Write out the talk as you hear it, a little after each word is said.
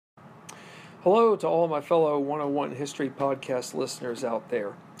Hello to all my fellow 101 History Podcast listeners out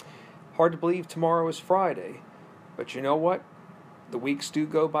there. Hard to believe tomorrow is Friday, but you know what? The weeks do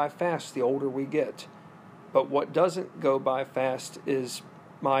go by fast the older we get. But what doesn't go by fast is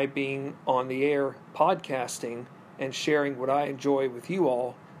my being on the air, podcasting, and sharing what I enjoy with you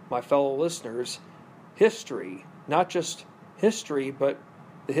all, my fellow listeners, history. Not just history, but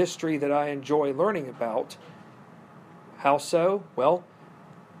the history that I enjoy learning about. How so? Well,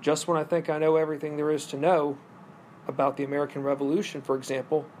 just when I think I know everything there is to know about the American Revolution, for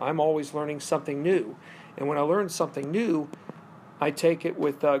example, I'm always learning something new. And when I learn something new, I take it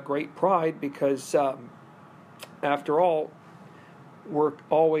with great pride because, after all, we're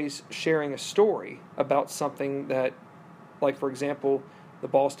always sharing a story about something that, like, for example, the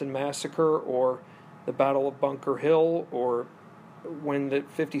Boston Massacre or the Battle of Bunker Hill or when the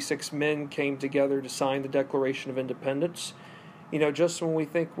 56 men came together to sign the Declaration of Independence. You know, just when we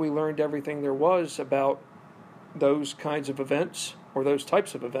think we learned everything there was about those kinds of events, or those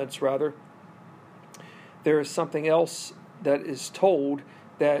types of events, rather, there is something else that is told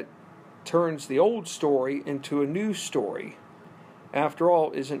that turns the old story into a new story. After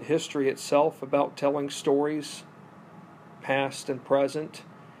all, isn't history itself about telling stories, past and present,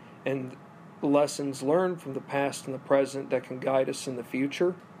 and lessons learned from the past and the present that can guide us in the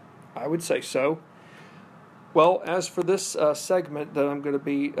future? I would say so. Well, as for this segment that I'm going to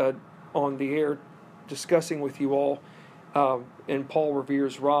be on the air discussing with you all in Paul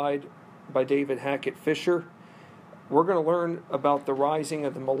Revere's Ride by David Hackett Fischer, we're going to learn about the rising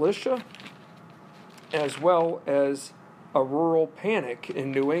of the militia as well as a rural panic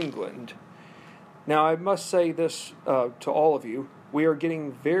in New England. Now, I must say this to all of you. We are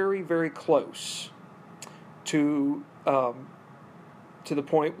getting very, very close to the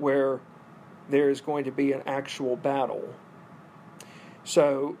point where there is going to be an actual battle.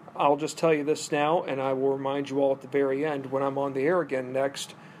 So I'll just tell you this now, and I will remind you all at the very end when I'm on the air again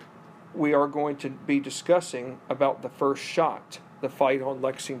next. We are going to be discussing about the first shot, the fight on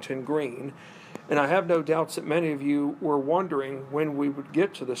Lexington Green. And I have no doubts that many of you were wondering when we would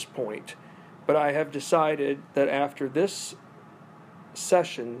get to this point. But I have decided that after this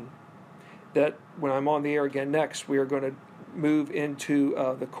session, that when I'm on the air again next, we are going to move into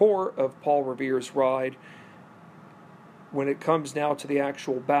the core of Paul Revere's Ride when it comes now to the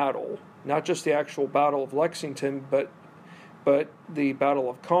actual battle. Not just the actual Battle of Lexington, but the Battle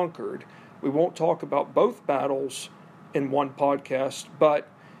of Concord. We won't talk about both battles in one podcast, but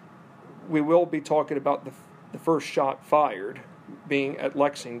we will be talking about the first shot fired being at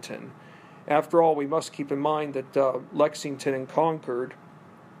Lexington. After all, we must keep in mind that Lexington and Concord,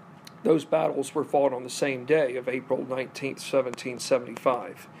 those battles were fought on the same day of April 19th,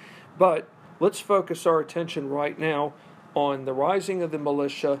 1775. But let's focus our attention right now on the rising of the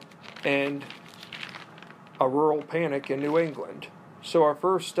militia and a rural panic in New England. So our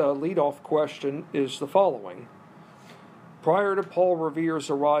first lead-off question is the following. Prior to Paul Revere's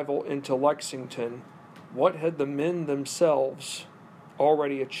arrival into Lexington, what had the men themselves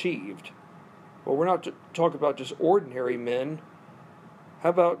already achieved? Well, we're not talking about just ordinary men. How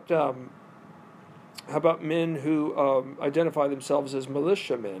about men who identify themselves as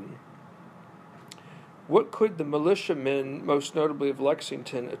militiamen? What could the militiamen, most notably of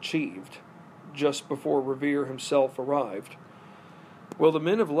Lexington, achieved just before Revere himself arrived? Well, the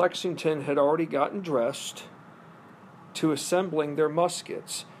men of Lexington had already gotten dressed to assembling their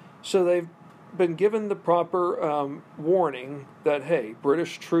muskets, so they've been given the proper warning that, hey,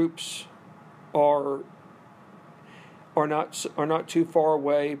 British troops are not too far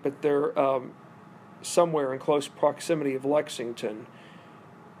away, but they're somewhere in close proximity of Lexington.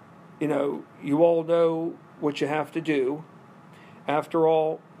 You know, you all know what you have to do. After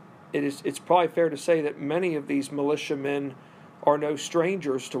all, it's probably fair to say that many of these militiamen are no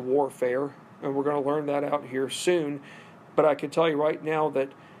strangers to warfare, and we're going to learn that out here soon. But I can tell you right now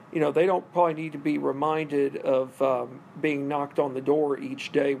that, you know, they don't probably need to be reminded of being knocked on the door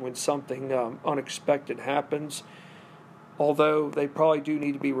each day when something unexpected happens. Although they probably do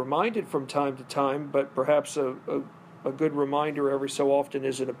need to be reminded from time to time, but perhaps a good reminder every so often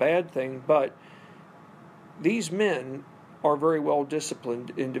isn't a bad thing. But these men are very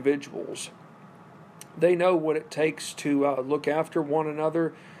well-disciplined individuals. They know what it takes to look after one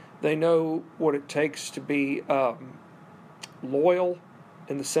another. They know what it takes to be loyal,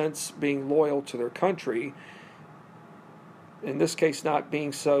 in the sense being loyal to their country. In this case, not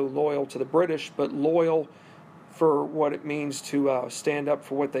being so loyal to the British, but loyal for what it means to stand up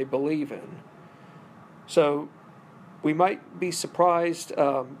for what they believe in. So we might be surprised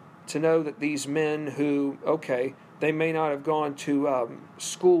to know that these men who, okay, They may not have gone to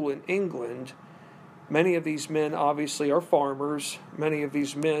school in England. Many of these men obviously are farmers. Many of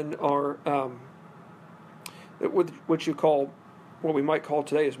these men are what you call, what we might call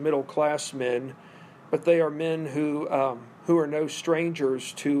today as middle class men, but they are men who are no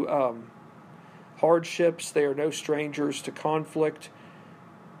strangers to hardships. They are no strangers to conflict.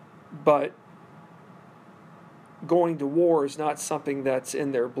 But going to war is not something that's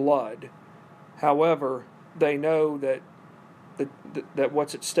in their blood. However, they know that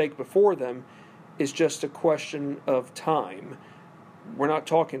what's at stake before them is just a question of time. We're not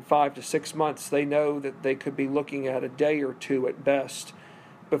talking 5 to 6 months. They know that they could be looking at a day or two at best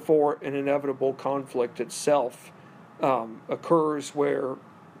before an inevitable conflict itself occurs where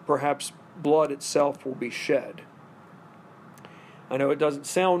perhaps blood itself will be shed. I know it doesn't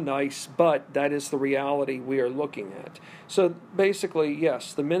sound nice, but that is the reality we are looking at. So basically,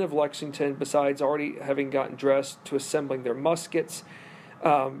 yes, the men of Lexington, besides already having gotten dressed to assembling their muskets,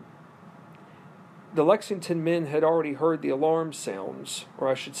 the Lexington men had already heard the alarm sounds, or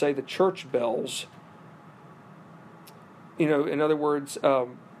I should say the church bells. In other words,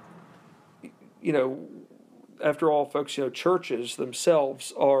 after all, folks, churches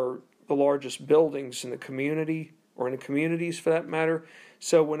themselves are the largest buildings in the community, or in the communities for that matter.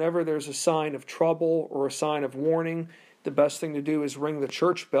 So whenever there's a sign of trouble or a sign of warning, the best thing to do is ring the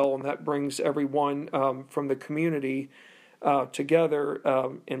church bell, and that brings everyone from the community together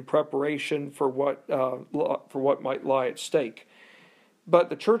in preparation for what might lie at stake. But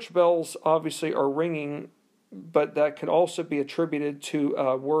the church bells obviously are ringing, but that can also be attributed to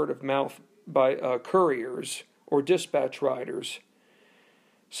word of mouth by couriers or dispatch riders.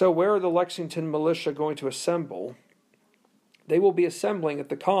 So where are the Lexington militia going to assemble? They will be assembling at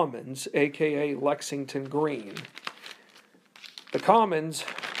the Commons, aka Lexington Green. The Commons,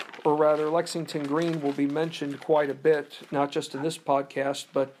 or rather Lexington Green, will be mentioned quite a bit, not just in this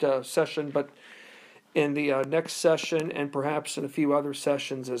podcast session, but in the next session and perhaps in a few other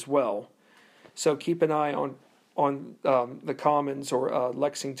sessions as well. So keep an eye on the Commons or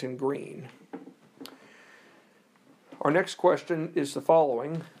Lexington Green. Our next question is the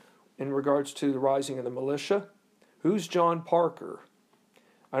following in regards to the rising of the militia. Who's John Parker?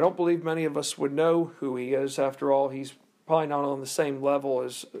 I don't believe many of us would know who he is. After all, he's probably not on the same level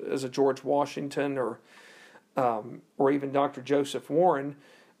as a George Washington or even Dr. Joseph Warren.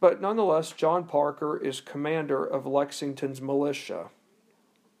 But nonetheless, John Parker is commander of Lexington's militia.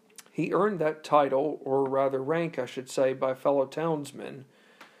 He earned that title, or rather rank, I should say, by fellow townsmen.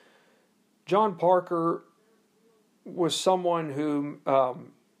 John Parker was someone whom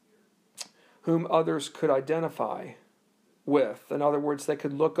others could identify with. In other words, they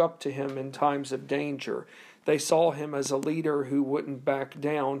could look up to him in times of danger. They saw him as a leader who wouldn't back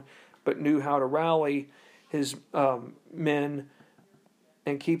down, but knew how to rally his men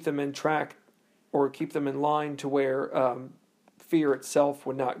and keep them in track, or keep them in line to where fear itself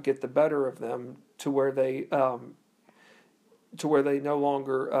would not get the better of them, to where they no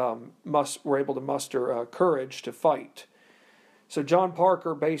longer were able to muster courage to fight. So John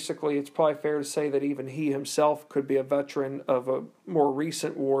Parker, basically, it's probably fair to say that even he himself could be a veteran of a more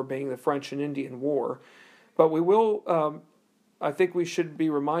recent war, being the French and Indian War. But we will, I think we should be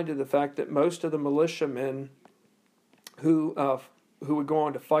reminded of the fact that most of the militiamen who would go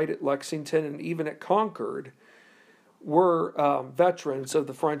on to fight at Lexington and even at Concord were veterans of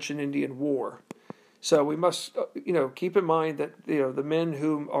the French and Indian War. So we must, keep in mind that the men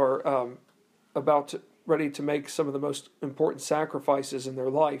who are ready to make some of the most important sacrifices in their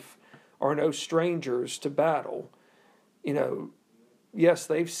life are no strangers to battle. Yes,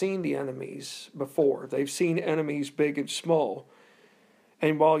 they've seen the enemies before. They've seen enemies big and small.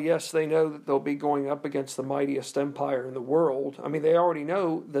 And while, yes, they know that they'll be going up against the mightiest empire in the world, they already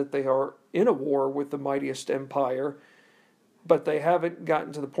know that they are in a war with the mightiest empire, but they haven't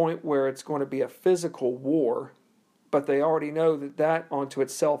gotten to the point where it's going to be a physical war, but they already know that onto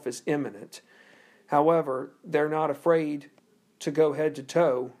itself is imminent. However, they're not afraid to go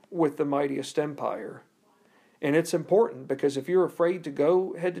head-to-toe with the mightiest empire. And it's important, because if you're afraid to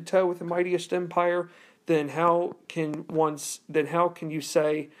go head-to-toe with the mightiest empire, then how can you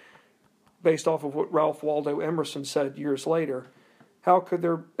say, based off of what Ralph Waldo Emerson said years later, how could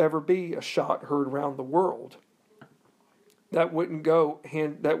there ever be a shot heard around the world? That wouldn't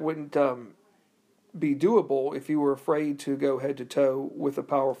be doable if you were afraid to go head-to-toe with a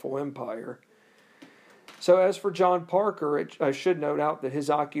powerful empire. So as for John Parker, I should note out that his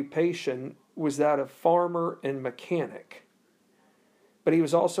occupation was that of farmer and mechanic. But he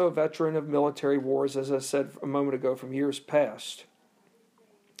was also a veteran of military wars, as I said a moment ago, from years past.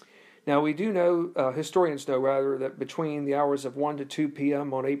 Now, we do know, historians know rather, that between the hours of 1 to 2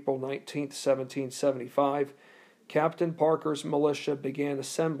 p.m. on April 19th, 1775, Captain Parker's militia began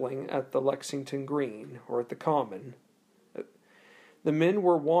assembling at the Lexington Green, or at the Common. The men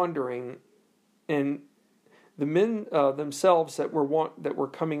were wandering, and the men themselves that were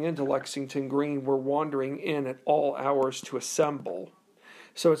coming into Lexington Green were wandering in at all hours to assemble.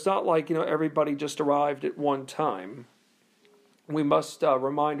 So it's not like, everybody just arrived at one time. We must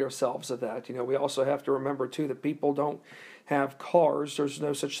remind ourselves of that. We also have to remember, too, that people don't have cars. There's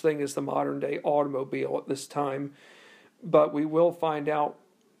no such thing as the modern-day automobile at this time. But we will find out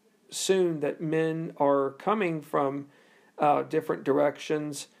soon that men are coming from different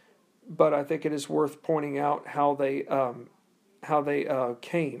directions. But I think it is worth pointing out how they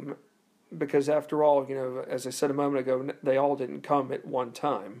came. Because after all, as I said a moment ago, they all didn't come at one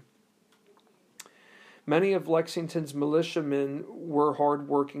time. Many of Lexington's militiamen were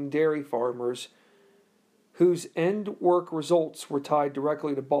hard-working dairy farmers whose end work results were tied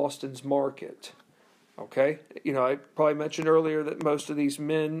directly to Boston's market. Okay? I probably mentioned earlier that most of these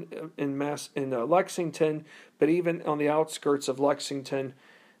men in Lexington, but even on the outskirts of Lexington,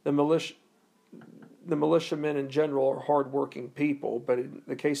 the militiamen in general are hard-working people. But in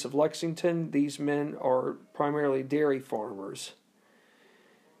the case of Lexington, these men are primarily dairy farmers.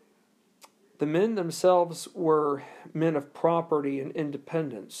 The men themselves were men of property and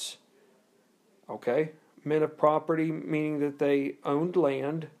independence. Okay? Men of property meaning that they owned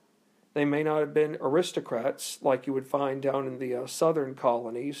land. They may not have been aristocrats like you would find down in the southern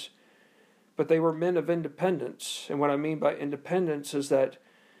colonies, but they were men of independence. And what I mean by independence is that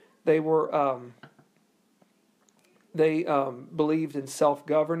they were believed in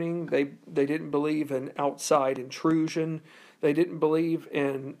self-governing. They didn't believe in outside intrusion. They didn't believe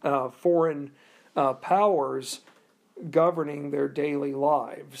in foreign powers governing their daily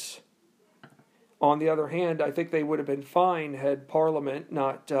lives. On the other hand, I think they would have been fine had Parliament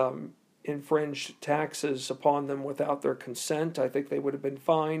not infringed taxes upon them without their consent. I think they would have been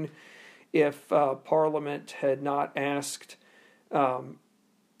fine if Parliament had not asked, Parliament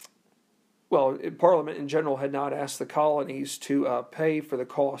in general had not asked the colonies to pay for the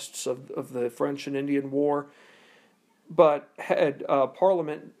costs of the French and Indian War. But had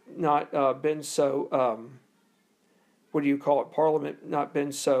Parliament not been so, Parliament not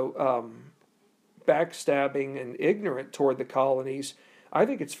been so backstabbing and ignorant toward the colonies, I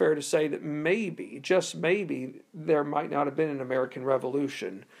think it's fair to say that maybe, just maybe, there might not have been an American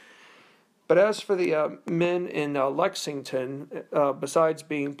Revolution. But as for the men in Lexington, besides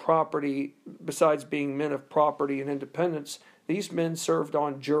being men of property and independence, these men served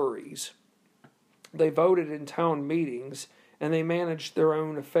on juries. They voted in town meetings, and they managed their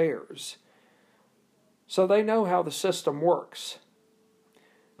own affairs. So they know how the system works.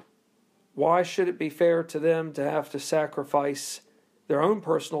 Why should it be fair to them to have to sacrifice their own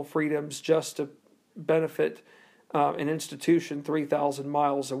personal freedoms just to benefit an institution 3,000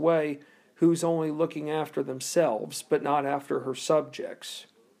 miles away who's only looking after themselves but not after her subjects?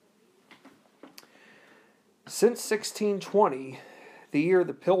 Since 1620, the year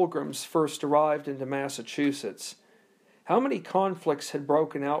the Pilgrims first arrived into Massachusetts, how many conflicts had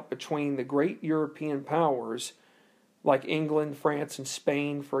broken out between the great European powers, like England, France, and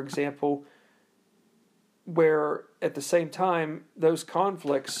Spain, for example, where at the same time those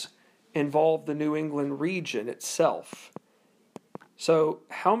conflicts involved the New England region itself. So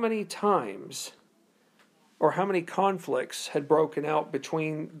how many times or how many conflicts had broken out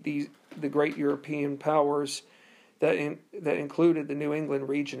between the great European powers that included the New England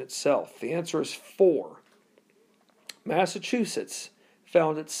region itself? The answer is 4. Massachusetts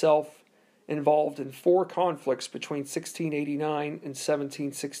found itself involved in 4 conflicts between 1689 and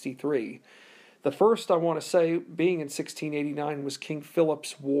 1763. The first I want to say, being in 1689, was King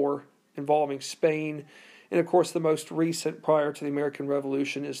Philip's War involving Spain, and of course the most recent prior to the American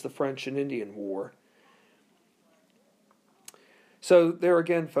Revolution is the French and Indian War. So there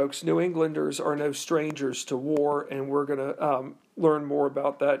again, folks, New Englanders are no strangers to war, and we're going to learn more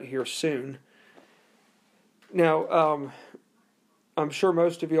about that here soon. Now, I'm sure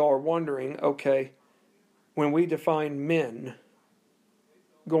most of you all are wondering, okay, when we define men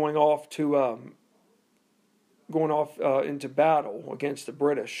going off into battle against the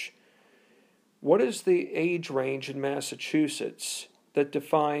British, what is the age range in Massachusetts that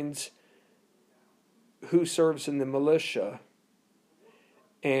defines who serves in the militia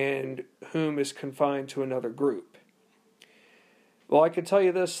and whom is confined to another group? Well, I can tell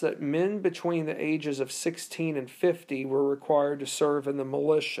you this, that men between the ages of 16 and 50 were required to serve in the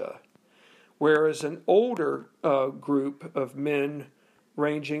militia, whereas an older group of men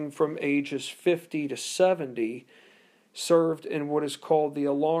ranging from ages 50 to 70, served in what is called the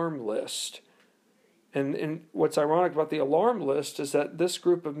alarm list. And what's ironic about the alarm list is that this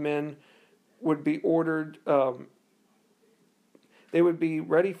group of men would be ordered, they would be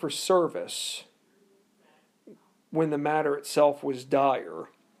ready for service when the matter itself was dire.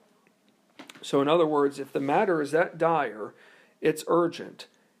 So in other words, if the matter is that dire, it's urgent.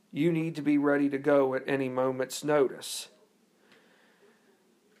 You need to be ready to go at any moment's notice.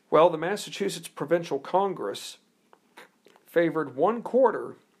 Well, the Massachusetts Provincial Congress favored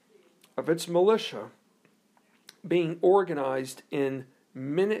 1/4 of its militia being organized in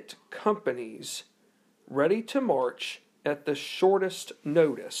minute companies ready to march at the shortest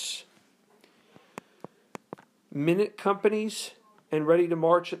notice. Minute companies and ready to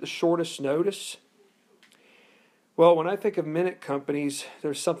march at the shortest notice? Well, when I think of minute companies,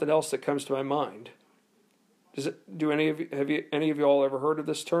 there's something else that comes to my mind. Do any of you all ever heard of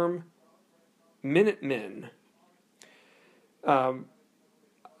this term? Minutemen.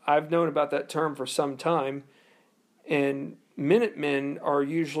 I've known about that term for some time, and Minutemen were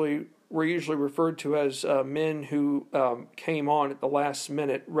usually referred to as men who came on at the last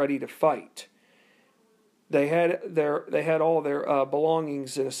minute ready to fight. They had all their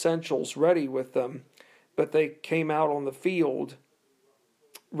belongings and essentials ready with them, but they came out on the field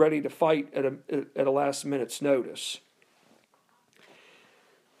ready to fight at a last minute's notice.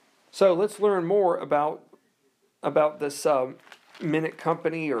 So let's learn more about this minute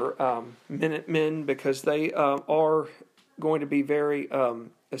company or Minutemen, because they are going to be very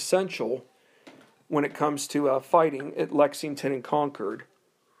essential when it comes to fighting at Lexington and Concord.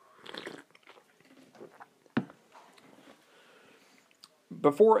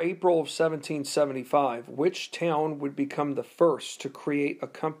 Before April of 1775, which town would become the first to create a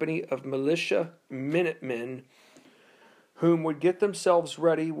company of militia Minutemen whom would get themselves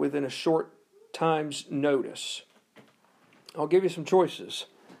ready within a short time's notice? I'll give you some choices.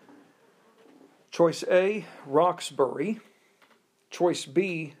 Choice A, Roxbury. Choice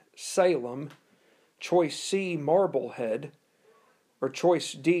B, Salem. Choice C, Marblehead. Or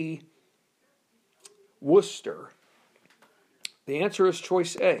choice D, Worcester. The answer is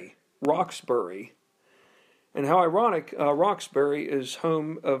choice A, Roxbury. And how ironic, Roxbury was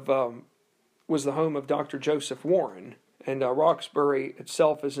the home of Dr. Joseph Warren. And Roxbury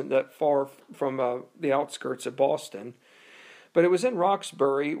itself isn't that far from the outskirts of Boston. But it was in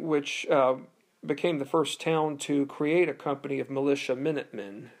Roxbury which became the first town to create a company of militia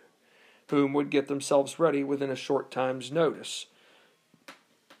Minutemen, whom would get themselves ready within a short time's notice.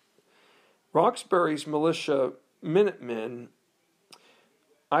 Roxbury's militia Minutemen,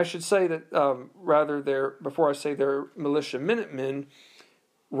 I should say that before I say their militia Minutemen,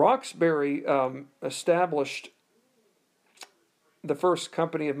 Roxbury established the first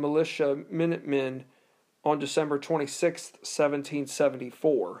company of militia Minutemen on December 26th,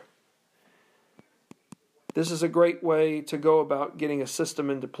 1774. This is a great way to go about getting a system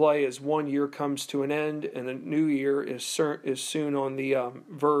into play as one year comes to an end and a new year is soon on the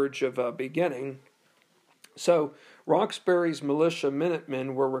verge of beginning. So, Roxbury's militia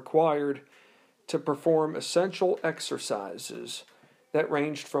Minutemen were required to perform essential exercises that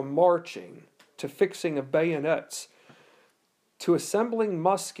ranged from marching to fixing of bayonets to assembling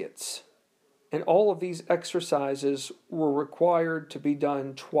muskets, and all of these exercises were required to be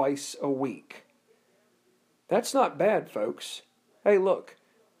done twice a week. That's not bad, folks. Hey, look,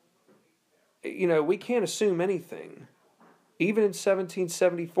 we can't assume anything. Even in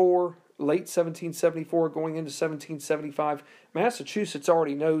 1774, late 1774, going into 1775, Massachusetts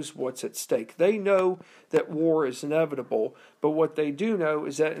already knows what's at stake. They know that war is inevitable, but what they do know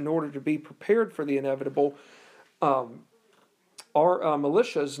is that in order to be prepared for the inevitable, our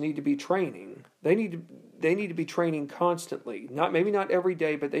militias need to be training. They need to be training constantly. Maybe not every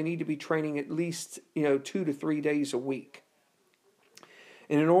day, but they need to be training at least 2 to 3 days a week.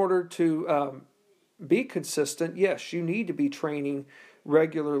 And in order to be consistent, yes, you need to be training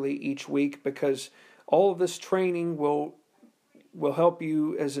regularly each week, because all of this training will help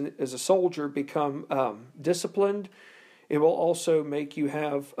you as a soldier become disciplined. It will also make you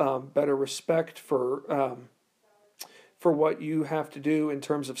have better respect for what you have to do in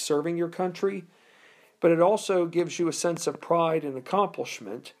terms of serving your country. But it also gives you a sense of pride and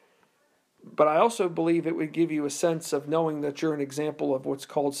accomplishment. But I also believe it would give you a sense of knowing that you're an example of what's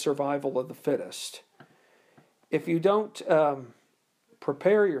called survival of the fittest. If you don't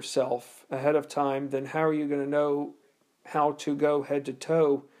prepare yourself ahead of time, then how are you going to know how to go head to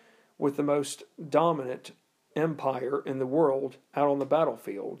toe with the most dominant empire in the world out on the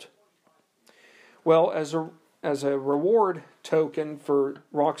battlefield? Well, as as a reward token for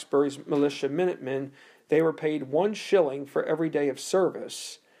Roxbury's militia Minutemen, they were paid 1 shilling for every day of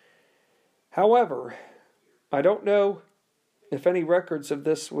service. However, I don't know if any records of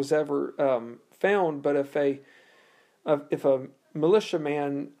this was ever found, but if a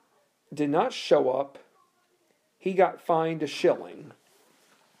militiaman did not show up, he got fined 1 shilling.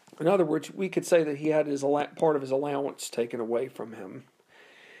 In other words, we could say that he had part of his allowance taken away from him.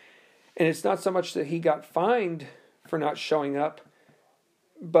 And it's not so much that he got fined for not showing up,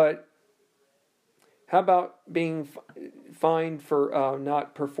 but how about being fined for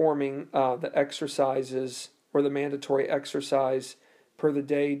not performing the exercises or the mandatory exercise per the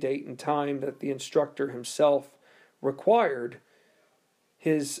day, date, and time that the instructor himself required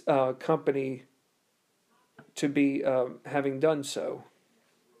his company to be having done so.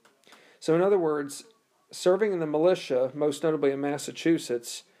 So in other words, serving in the militia, most notably in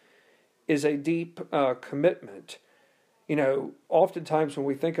Massachusetts, is a deep commitment. You know, oftentimes when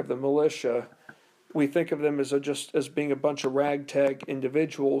we think of the militia, we think of them as as being a bunch of ragtag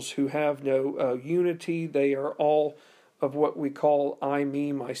individuals who have no unity. They are all of what we call I,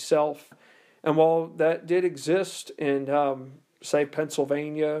 me, myself. And while that did exist in, say,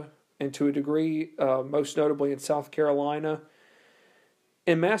 Pennsylvania, and to a degree, most notably in South Carolina,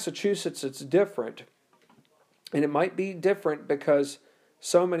 in Massachusetts it's different. And it might be different because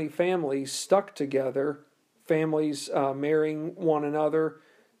so many families stuck together, families marrying one another,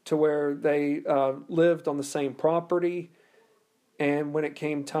 to where they lived on the same property, and when it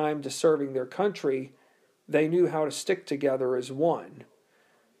came time to serving their country, they knew how to stick together as one.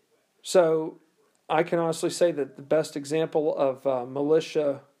 So I can honestly say that the best example of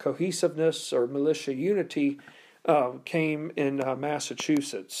militia cohesiveness or militia unity came in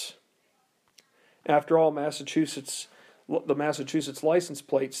Massachusetts. After all, the Massachusetts license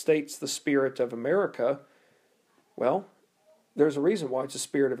plate states the spirit of America. Well, there's a reason why it's the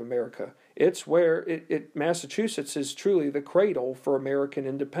spirit of America. It's where Massachusetts is truly the cradle for American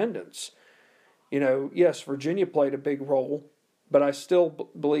independence. You know, yes, Virginia played a big role, but I still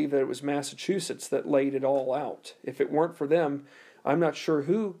believe that it was Massachusetts that laid it all out. If it weren't for them, I'm not sure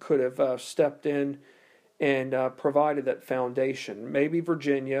who could have stepped in and provided that foundation. Maybe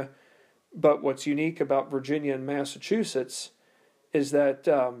Virginia, but what's unique about Virginia and Massachusetts is that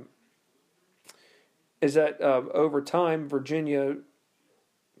over time, Virginia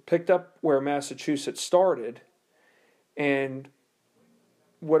picked up where Massachusetts started, and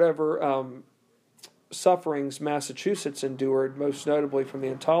whatever sufferings Massachusetts endured, most notably from the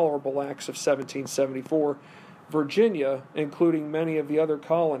Intolerable Acts of 1774, Virginia, including many of the other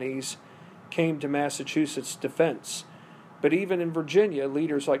colonies, came to Massachusetts' defense. But even in Virginia,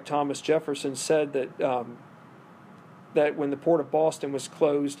 leaders like Thomas Jefferson said that when the port of Boston was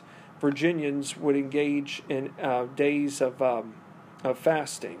closed, Virginians would engage in days of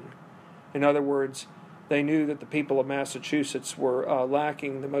fasting. In other words, they knew that the people of Massachusetts were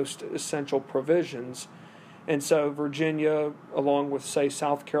lacking the most essential provisions, and so Virginia, along with, say,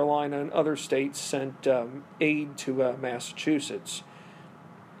 South Carolina and other states, sent aid to Massachusetts.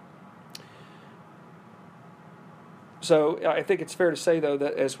 So I think it's fair to say, though,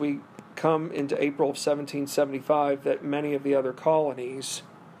 that as we come into April of 1775, that many of the other colonies,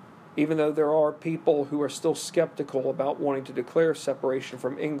 even though there are people who are still skeptical about wanting to declare separation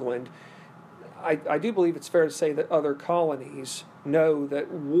from England, I do believe it's fair to say that other colonies know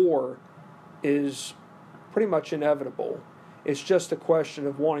that war is pretty much inevitable. It's just a question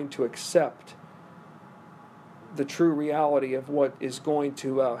of wanting to accept the true reality of what is going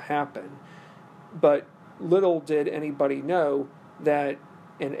to happen. But little did anybody know that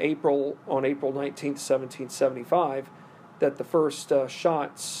on April 19th, 1775, that the first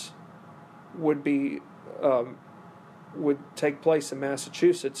shots would take place in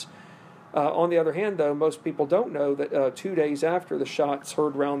Massachusetts. On the other hand, though, most people don't know that 2 days after the shots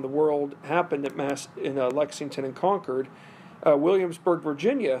heard round the world happened in Lexington and Concord, Williamsburg,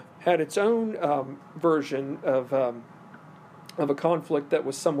 Virginia, had its own version of a conflict that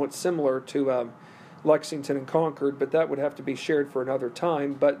was somewhat similar to Lexington and Concord, but that would have to be shared for another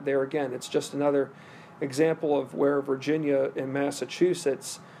time. But there again, it's just another example of where Virginia and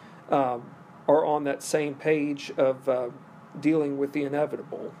Massachusetts are on that same page of dealing with the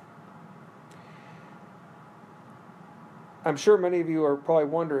inevitable. I'm sure many of you are probably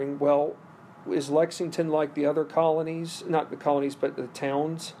wondering, well, is Lexington like the other colonies? Not the colonies, but the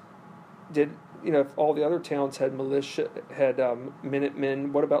towns? If all the other towns had militia, had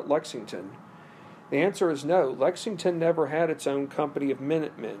Minutemen, what about Lexington? The answer is no. Lexington never had its own company of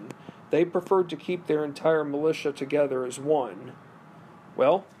Minutemen. They preferred to keep their entire militia together as one.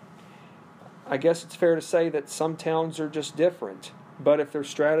 Well, I guess it's fair to say that some towns are just different. But if their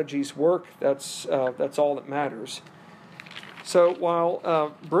strategies work, that's all that matters. So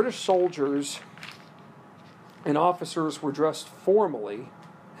while British soldiers and officers were dressed formally,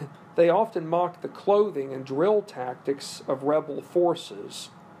 they often mocked the clothing and drill tactics of rebel forces,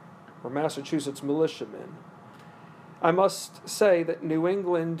 or Massachusetts militiamen. I must say that New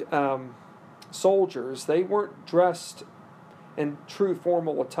England soldiers, they weren't dressed in true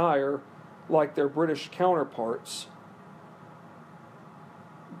formal attire like their British counterparts.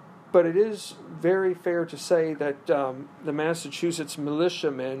 But it is very fair to say that the Massachusetts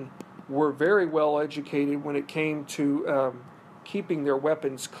militiamen were very well educated when it came to keeping their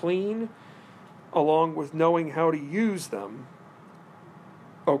weapons clean, along with knowing how to use them.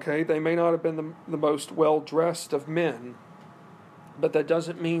 Okay, they may not have been the most well-dressed of men, but that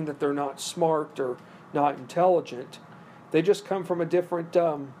doesn't mean that they're not smart or not intelligent. They just come from a different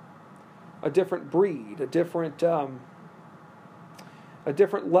breed, a different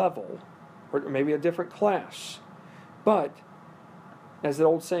level, or maybe a different class. But, as the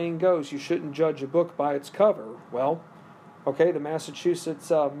old saying goes, you shouldn't judge a book by its cover. Well, okay, the Massachusetts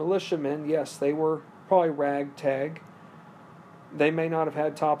militiamen, yes, they were probably ragtag. They may not have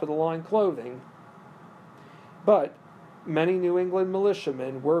had top-of-the-line clothing. But many New England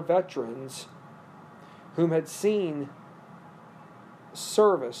militiamen were veterans whom had seen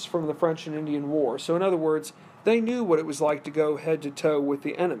service from the French and Indian War. So in other words, they knew what it was like to go head-to-toe with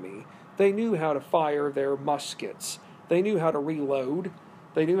the enemy. They knew how to fire their muskets. They knew how to reload.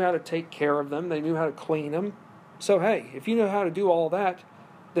 They knew how to take care of them. They knew how to clean them. So hey, if you know how to do all that,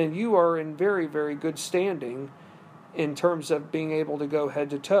 then you are in very, very good standing in terms of being able to go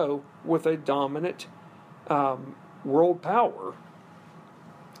head-to-toe with a dominant world power.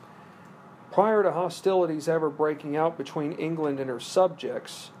 Prior to hostilities ever breaking out between England and her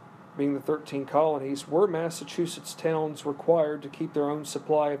subjects, being the 13 colonies, were Massachusetts towns required to keep their own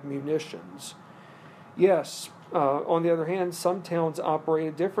supply of munitions? Yes. On the other hand, some towns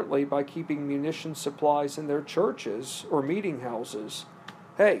operated differently by keeping munition supplies in their churches or meeting houses.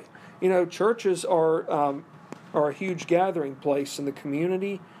 Hey, churches are a huge gathering place in the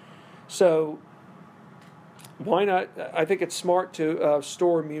community, so why not? I think it's smart to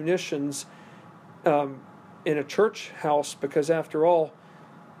store munitions in a church house, because after all,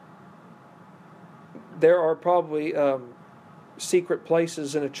 there are probably secret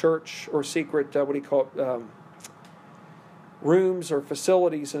places in a church, or secret, rooms or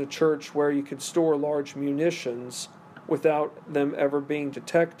facilities in a church where you could store large munitions without them ever being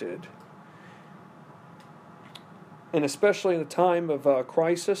detected. And especially in a time of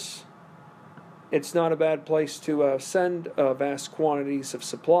crisis, it's not a bad place to send vast quantities of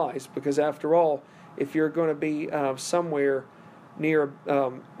supplies, because after all, if you're going to be somewhere near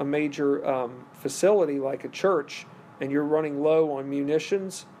a major facility like a church and you're running low on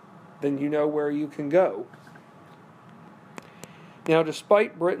munitions, then you know where you can go. Now,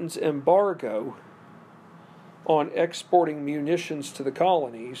 despite Britain's embargo on exporting munitions to the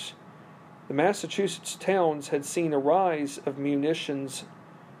colonies, the Massachusetts towns had seen a rise of munitions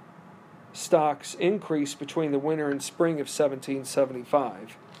stocks increase between the winter and spring of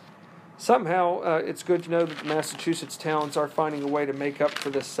 1775. Somehow, it's good to know that the Massachusetts towns are finding a way to make up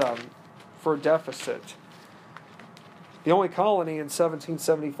for this for a deficit. The only colony in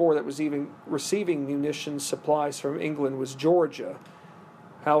 1774 that was even receiving munitions supplies from England was Georgia.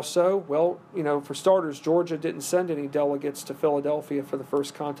 How so? Well, for starters, Georgia didn't send any delegates to Philadelphia for the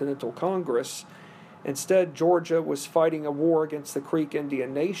First Continental Congress. Instead, Georgia was fighting a war against the Creek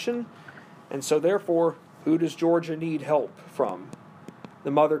Indian Nation, and so therefore, who does Georgia need help from?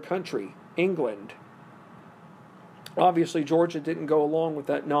 The mother country, England. Obviously, Georgia didn't go along with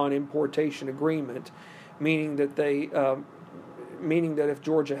that non-importation agreement, meaning that if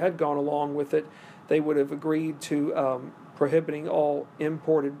Georgia had gone along with it, they would have agreed to prohibiting all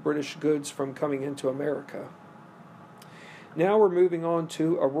imported British goods from coming into America. Now we're moving on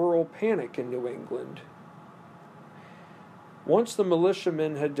to a rural panic in New England. Once the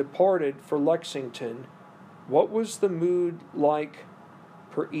militiamen had departed for Lexington, what was the mood like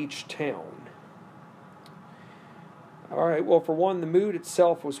per each town? All right, well, for one, the mood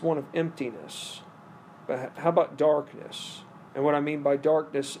itself was one of emptiness. But how about darkness? And what I mean by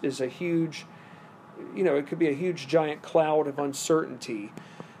darkness is a huge, it could be a huge giant cloud of uncertainty,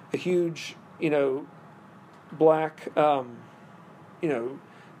 a huge, black,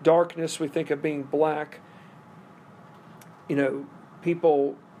 darkness. We think of being black,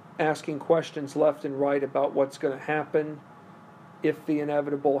 people asking questions left and right about what's going to happen if the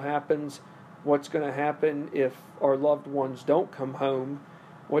inevitable happens, what's going to happen if our loved ones don't come home,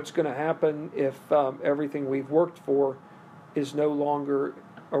 What's going to happen if everything we've worked for is no longer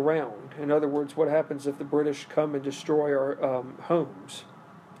around? In other words, what happens if the British come and destroy our homes?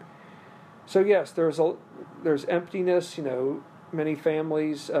 So yes, there's emptiness. Many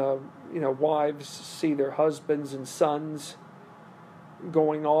families, wives see their husbands and sons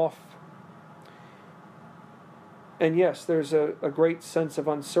going off. And yes, there's a great sense of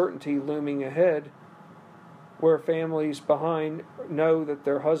uncertainty looming ahead, where families behind know that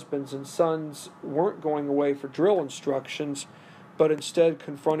their husbands and sons weren't going away for drill instructions, but instead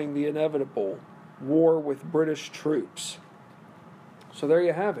confronting the inevitable war with British troops. So there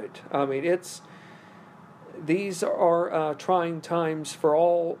you have it. I mean, these are trying times for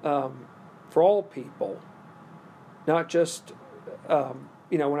all people, not just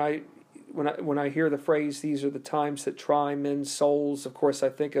when I hear the phrase, "These are the times that try men's souls." Of course, I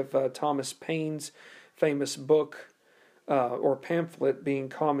think of Thomas Paine's famous book or pamphlet being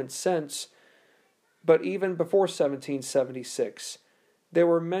Common Sense. But even before 1776, there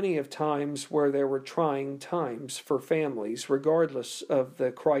were many of times where there were trying times for families, regardless of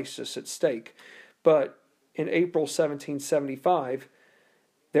the crisis at stake. But in April 1775,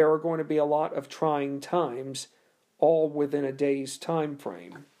 there are going to be a lot of trying times, all within a day's time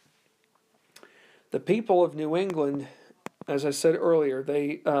frame. The people of New England, as I said earlier,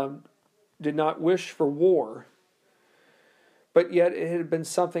 they did not wish for war, but yet it had been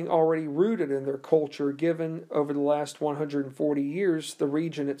something already rooted in their culture, given over the last 140 years the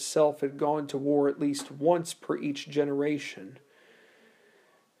region itself had gone to war at least once per each generation.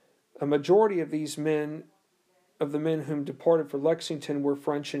 A majority of these men, of the men whom departed for Lexington, were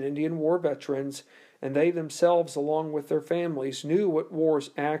French and Indian War veterans, and they themselves, along with their families, knew what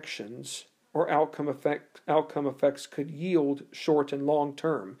war's actions or outcome effects could yield short and long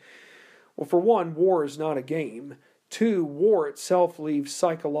term. Well, for one, war is not a game. Two, war itself leaves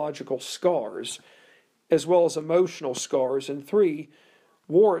psychological scars, as well as emotional scars. And three,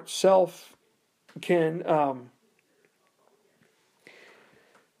 war itself can,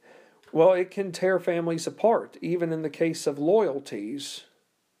 it can tear families apart, even in the case of loyalties,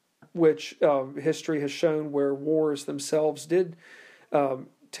 which history has shown where wars themselves did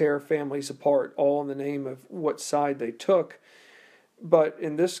tear families apart, all in the name of what side they took. But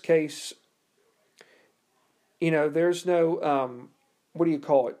in this case, there's no,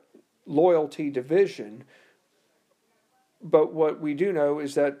 loyalty division. But what we do know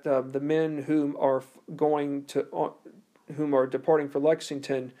is that the men whom are departing for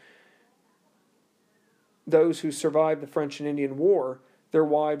Lexington, those who survived the French and Indian War, their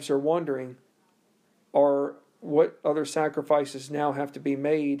wives are wondering, what other sacrifices now have to be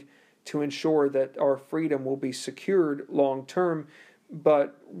made to ensure that our freedom will be secured long term,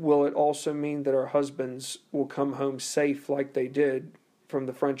 but will it also mean that our husbands will come home safe like they did from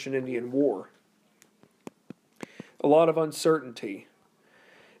the French and Indian War? A lot of uncertainty.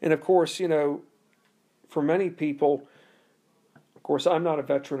 And of course, for many people, of course, I'm not a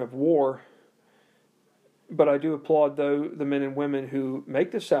veteran of war, but I do applaud the men and women who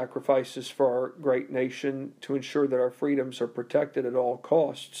make the sacrifices for our great nation to ensure that our freedoms are protected at all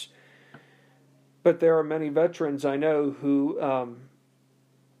costs. But there are many veterans I know who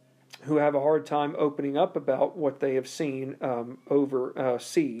have a hard time opening up about what they have seen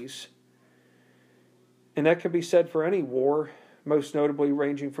overseas. And that can be said for any war, most notably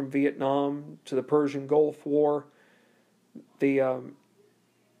ranging from Vietnam to the Persian Gulf War, the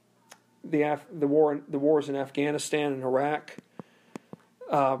wars in Afghanistan and Iraq.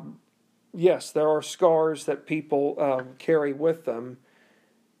 Yes, there are scars that people carry with them,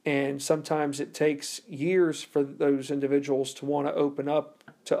 and sometimes it takes years for those individuals to want to open up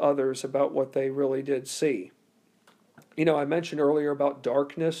to others about what they really did see. I mentioned earlier about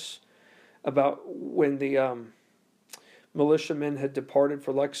darkness, about when the militiamen had departed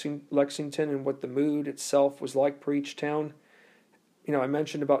for Lexington and what the mood itself was like per each town. I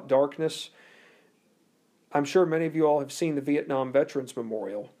mentioned about darkness. I'm sure many of you all have seen the Vietnam Veterans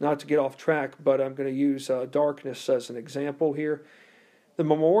Memorial. Not to get off track, but I'm going to use darkness as an example here. The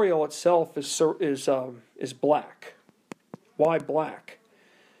memorial itself is black. Why black?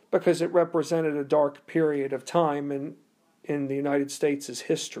 Because it represented a dark period of time in the United States'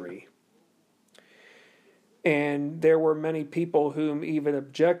 history. And there were many people whom even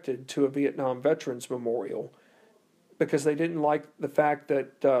objected to a Vietnam Veterans Memorial because they didn't like the fact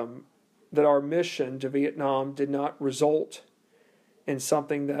that our mission to Vietnam did not result in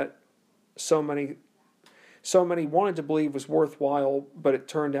something that so many wanted to believe was worthwhile, but it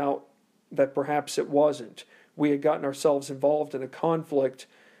turned out that perhaps it wasn't. We had gotten ourselves involved in a conflict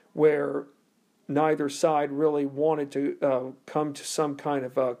where neither side really wanted to come to some kind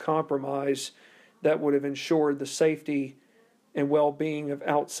of compromise that would have ensured the safety and well-being of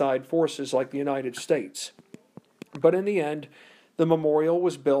outside forces like the United States. But in the end, the memorial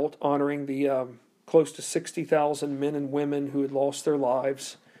was built honoring the close to 60,000 men and women who had lost their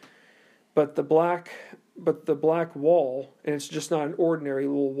lives. But the black wall, and it's just not an ordinary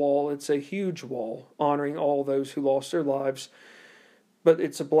little wall, it's a huge wall honoring all those who lost their lives. But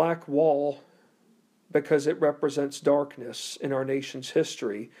it's a black wall because it represents darkness in our nation's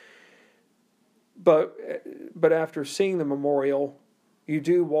history. But after seeing the memorial, you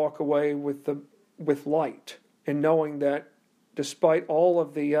do walk away with light, and knowing that despite all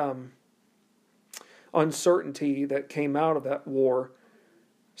of the uncertainty that came out of that war,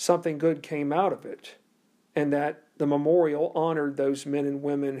 something good came out of it, and that the memorial honored those men and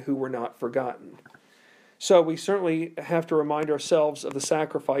women who were not forgotten. So we certainly have to remind ourselves of the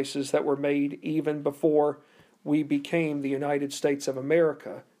sacrifices that were made even before we became the United States of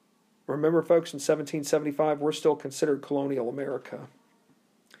America. Remember, folks, in 1775, we're still considered colonial America.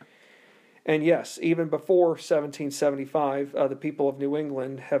 And yes, even before 1775, the people of New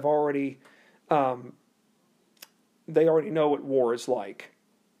England have already, they already know what war is like.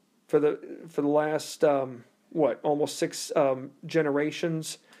 For the last, almost 6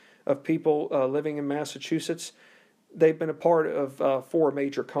 generations of people living in Massachusetts, they've been a part of 4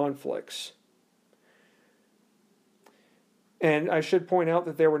 major conflicts. And I should point out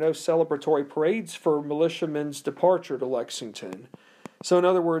that there were no celebratory parades for militiamen's departure to Lexington. So in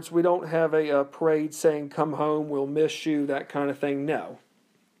other words, we don't have a parade saying, "Come home, we'll miss you," that kind of thing. No.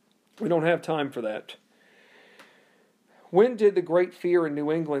 We don't have time for that. When did the Great Fear in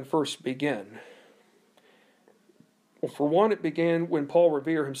New England first begin? Well, for one, it began when Paul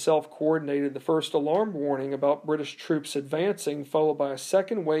Revere himself coordinated the first alarm warning about British troops advancing, followed by a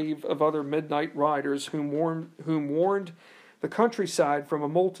second wave of other midnight riders whom warned the countryside from a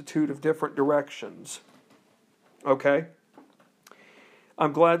multitude of different directions. Okay?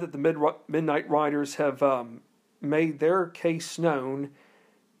 I'm glad that the Midnight Riders have made their case known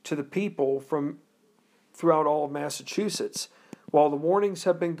to the people from throughout all of Massachusetts. While the warnings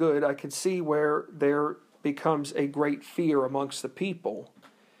have been good, I can see where there becomes a great fear amongst the people.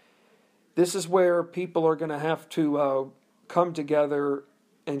 This is where people are going to have to come together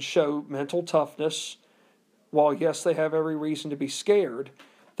and show mental toughness. While, yes, they have every reason to be scared,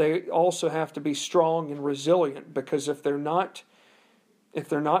 they also have to be strong and resilient, because if they're not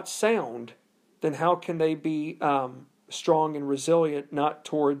sound, then how can they be strong and resilient, not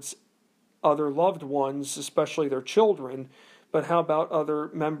towards other loved ones, especially their children, but how about other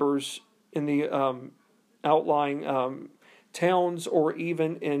members in the outlying towns, or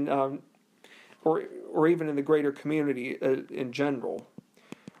even in or even in the greater community in general?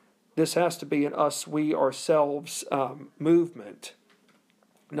 This has to be an us, we, ourselves movement,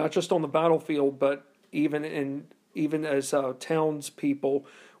 not just on the battlefield, but even as townspeople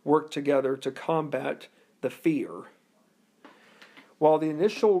work together to combat the fear. While the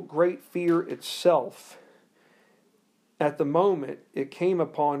initial great fear itself, at the moment it came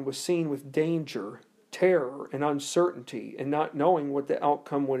upon, was seen with danger, terror, and uncertainty, and not knowing what the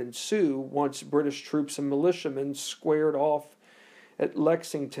outcome would ensue once British troops and militiamen squared off at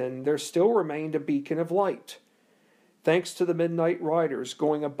Lexington, there still remained a beacon of light. Thanks to the Midnight Riders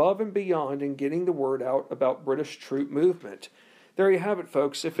going above and beyond and getting the word out about British troop movement. There you have it,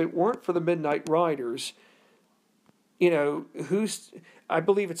 folks. If it weren't for the Midnight Riders, I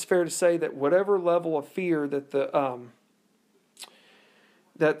believe it's fair to say that whatever level of fear that the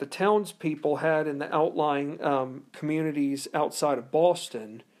townspeople had in the outlying communities outside of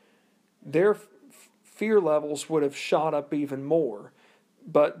Boston, their fear levels would have shot up even more.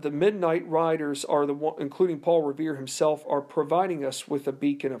 But the Midnight Riders are the one, including Paul Revere himself, are providing us with a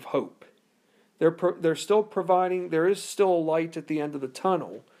beacon of hope. They're still providing. There is still a light at the end of the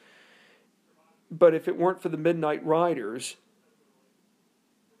tunnel. But if it weren't for the Midnight Riders,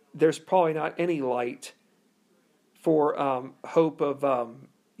 there's probably not any light for hope of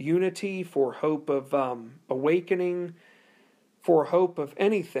unity, for hope of awakening, for hope of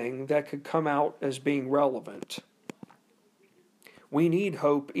anything that could come out as being relevant. We need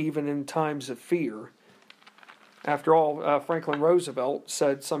hope even in times of fear. After all, Franklin Roosevelt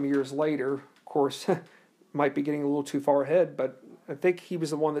said some years later, of course, might be getting a little too far ahead, but I think he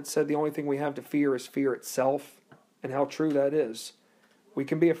was the one that said the only thing we have to fear is fear itself, and how true that is. We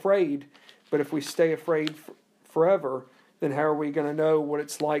can be afraid, but if we stay afraid forever, then how are we going to know what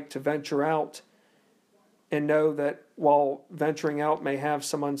it's like to venture out and know that while venturing out may have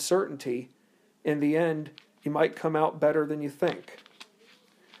some uncertainty, in the end, you might come out better than you think.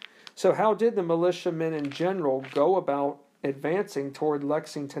 So how did the militiamen in general go about advancing toward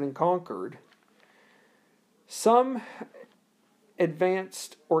Lexington and Concord? Some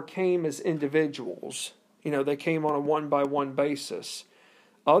advanced or came as individuals. They came on a one-by-one basis.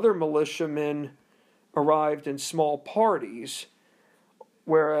 Other militiamen arrived in small parties,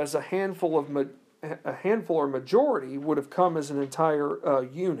 whereas a handful or majority would have come as an entire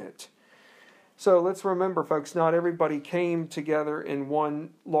unit. So let's remember, folks, not everybody came together in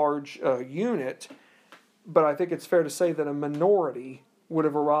one large unit, but I think it's fair to say that a minority would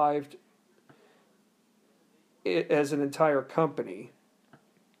have arrived as an entire company.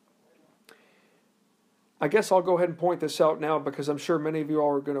 I guess I'll go ahead and point this out now because I'm sure many of you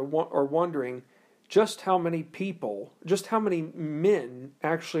all are wondering just how many men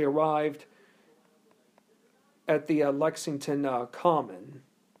actually arrived at the Lexington Common,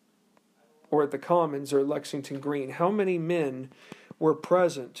 or at the Commons or Lexington Green. How many men were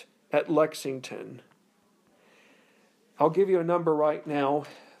present at Lexington? I'll give you a number right now.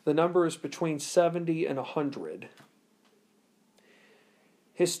 The number is between 70 and 100.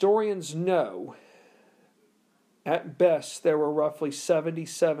 Historians know, at best, there were roughly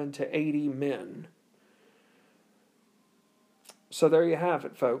 77 to 80 men. So there you have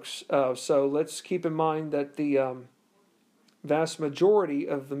it, folks. So let's keep in mind that the vast majority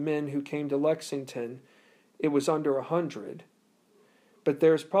of the men who came to Lexington, it was under 100. But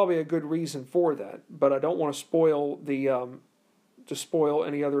there's probably a good reason for that. But I don't want to spoil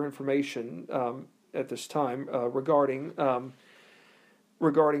any other information at this time regarding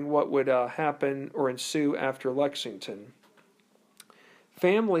what would happen or ensue after Lexington.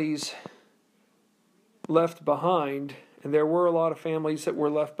 Families left behind, and there were a lot of families that were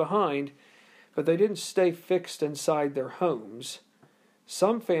left behind, but they didn't stay fixed inside their homes.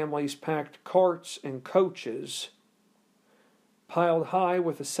 Some families packed carts and coaches piled high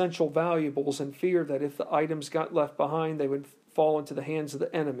with essential valuables in fear that if the items got left behind, they would fall into the hands of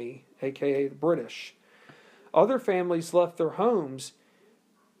the enemy, aka the British. Other families left their homes,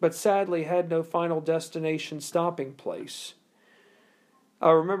 but sadly had no final destination stopping place.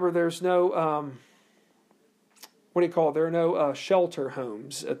 Remember, there's no, there are no shelter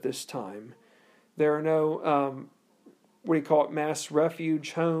homes at this time. There are no, mass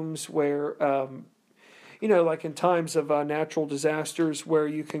refuge homes where, like in times of natural disasters where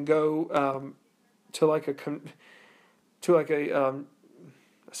you can go to a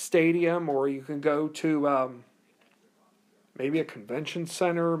stadium, or you can go to maybe a convention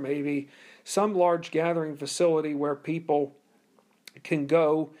center, maybe some large gathering facility where people can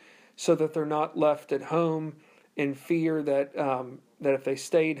go so that they're not left at home in fear that if they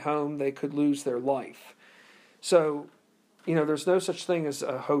stayed home, they could lose their life. So, there's no such thing as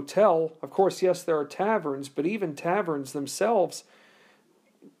a hotel. Of course, yes, there are taverns, but even taverns themselves,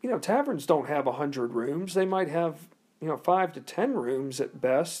 taverns don't have 100 rooms. They might have, 5 to 10 rooms at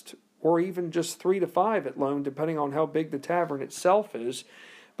best, or even just 3 to 5 at loan, depending on how big the tavern itself is.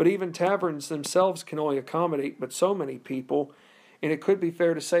 But even taverns themselves can only accommodate but so many people. And it could be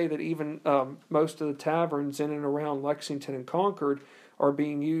fair to say that even most of the taverns in and around Lexington and Concord are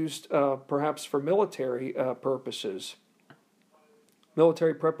being used perhaps for military purposes.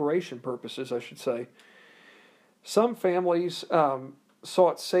 Military preparation purposes, I should say. Some families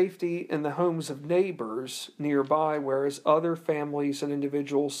sought safety in the homes of neighbors nearby, whereas other families and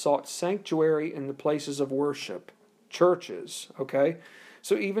individuals sought sanctuary in the places of worship, churches, okay?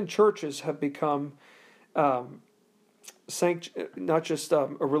 So even churches have become not just a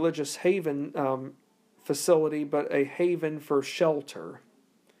religious haven facility, but a haven for shelter.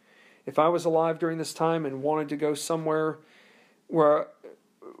 If I was alive during this time and wanted to go somewhere where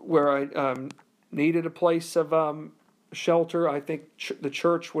I needed a place of shelter, I think the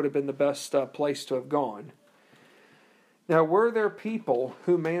church would have been the best place to have gone. Now, were there people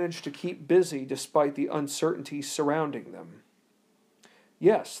who managed to keep busy despite the uncertainty surrounding them?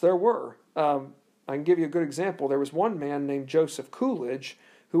 Yes, there were. I can give you a good example. There was one man named Joseph Coolidge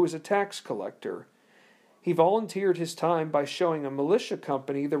who was a tax collector. He volunteered his time by showing a militia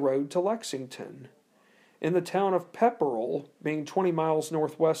company the road to Lexington. In the town of Pepperell, being 20 miles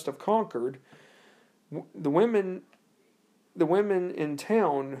northwest of Concord, the women in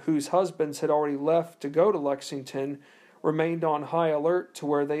town whose husbands had already left to go to Lexington remained on high alert to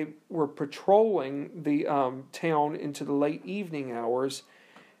where they were patrolling the town into the late evening hours,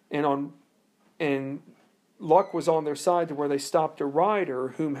 and luck was on their side to where they stopped a rider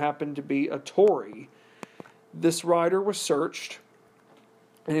whom happened to be a Tory. This rider was searched,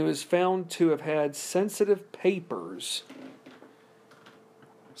 and he was found to have had sensitive papers.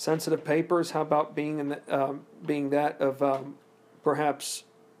 Sensitive papers, how about being that of perhaps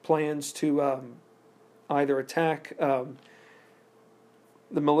plans to either attack the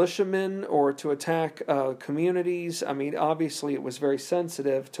militiamen or to attack communities. I mean, obviously, it was very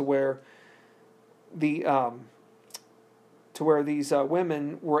sensitive to where these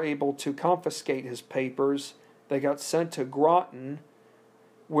women were able to confiscate his papers. They got sent to Groton,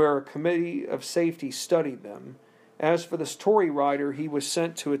 where a committee of safety studied them. As for this Tory writer, he was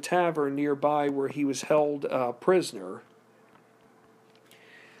sent to a tavern nearby where he was held prisoner.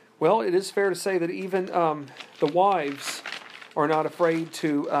 Well, it is fair to say that even the wives are not afraid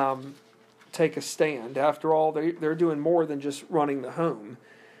to take a stand. After all, they're doing more than just running the home.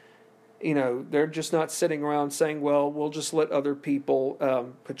 You know, they're just not sitting around saying, well, we'll just let other people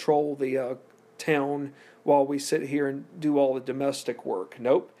patrol the town while we sit here and do all the domestic work.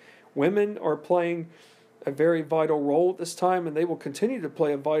 Nope. Women are playing a very vital role at this time, and they will continue to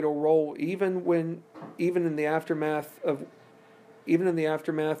play a vital role even in the aftermath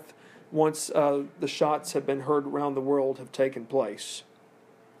once the shots have been heard around the world have taken place.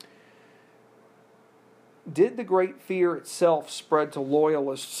 Did the Great Fear itself spread to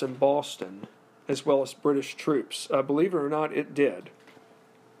loyalists in Boston as well as British troops? Believe it or not, it did.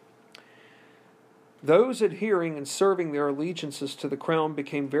 Those adhering and serving their allegiances to the crown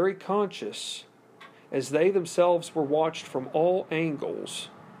became very conscious, as they themselves were watched from all angles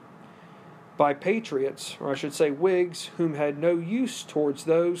by patriots, or I should say Whigs, whom had no use towards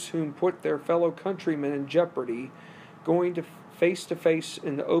those whom put their fellow countrymen in jeopardy, going to face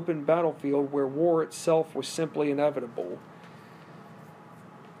in the open battlefield where war itself was simply inevitable.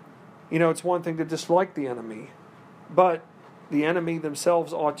 You know, it's one thing to dislike the enemy, but the enemy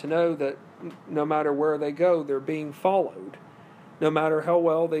themselves ought to know that no matter where they go, they're being followed. No matter how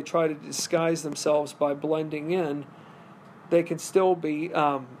well they try to disguise themselves by blending in, they can still be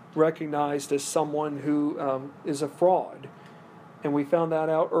recognized as someone who is a fraud. And we found that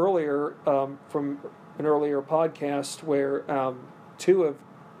out earlier from an earlier podcast where two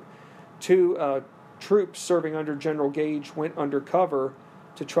troops serving under General Gage went undercover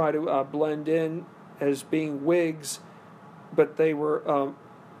to try to blend in as being Whigs, but they were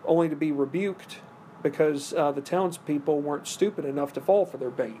only to be rebuked because the townspeople weren't stupid enough to fall for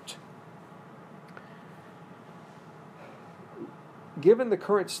their bait. Given the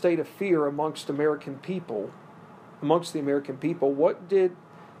current state of fear amongst the American people, what did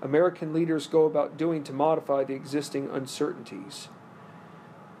American leaders go about doing to modify the existing uncertainties?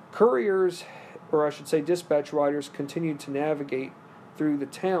 Couriers, or I should say dispatch riders, continued to navigate through the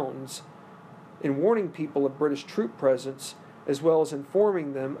towns in warning people of British troop presence, as well as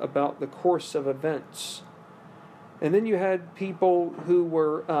informing them about the course of events. And then you had people who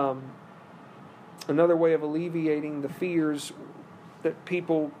were, another way of alleviating the fears that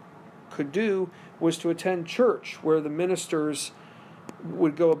people could do was to attend church, where the ministers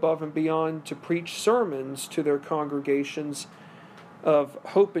would go above and beyond to preach sermons to their congregations of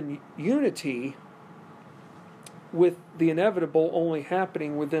hope and unity, with the inevitable only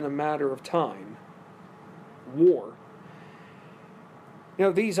happening within a matter of time: war. You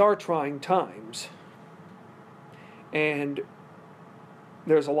know, these are trying times, and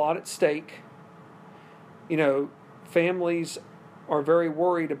there's a lot at stake. You know, families are very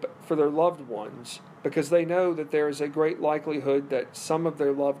worried for their loved ones because they know that there is a great likelihood that some of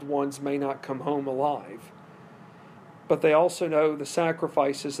their loved ones may not come home alive. But they also know the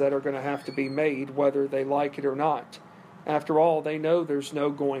sacrifices that are going to have to be made, whether they like it or not. After all, they know there's no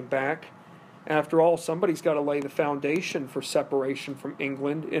going back. After all, somebody's got to lay the foundation for separation from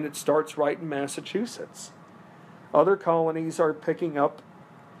England, and it starts right in Massachusetts. Other colonies are picking up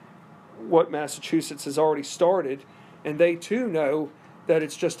what Massachusetts has already started, and they too know that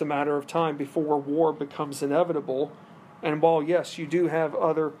it's just a matter of time before war becomes inevitable. And while, yes, you do have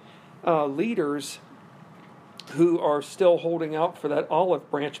other leaders who are still holding out for that olive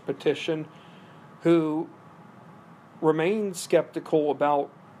branch petition, who remain skeptical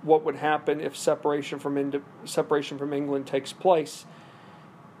about what would happen if separation from England takes place.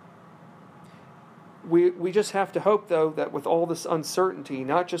 We just have to hope, though, that with all this uncertainty,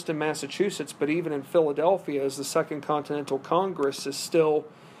 not just in Massachusetts, but even in Philadelphia, as the Second Continental Congress is still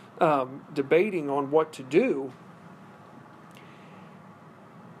debating on what to do,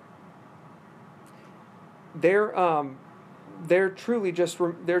 there truly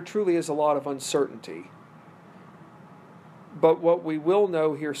is a lot of uncertainty. But what we will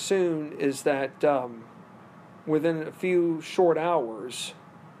know here soon is that within a few short hours,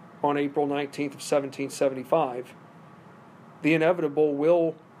 on April 19th of 1775, the inevitable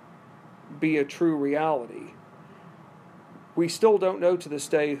will be a true reality. We still don't know to this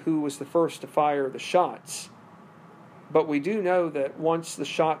day who was the first to fire the shots, But we do know that once the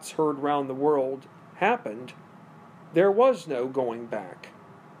shots heard round the world happened, there was no going back.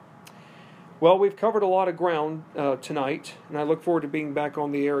 Well, we've covered a lot of ground tonight, and I look forward to being back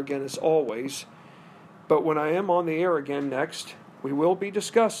on the air again as always. But when I am on the air again next, we will be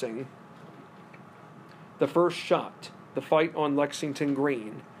discussing the first shot, the fight on Lexington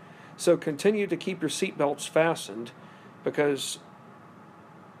Green. So continue to keep your seatbelts fastened, because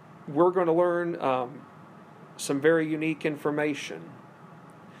we're going to learn some very unique information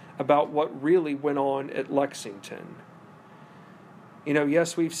about what really went on at Lexington. You know,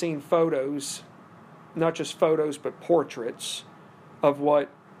 yes, we've seen photos, not just photos, but portraits of what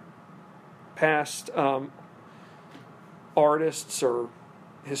past artists or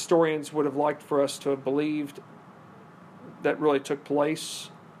historians would have liked for us to have believed that really took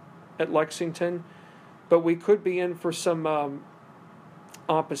place at Lexington. But we could be in for some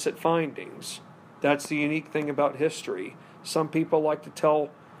opposite findings. That's the unique thing about history. Some people like to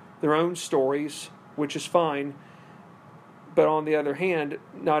tell their own stories, which is fine. But on the other hand,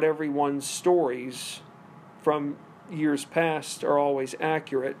 not everyone's stories from years past are always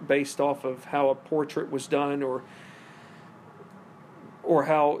accurate based off of how a portrait was done or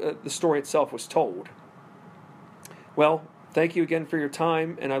how the story itself was told. Well, thank you again for your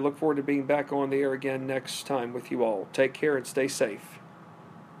time, and I look forward to being back on the air again next time with you all. Take care and stay safe.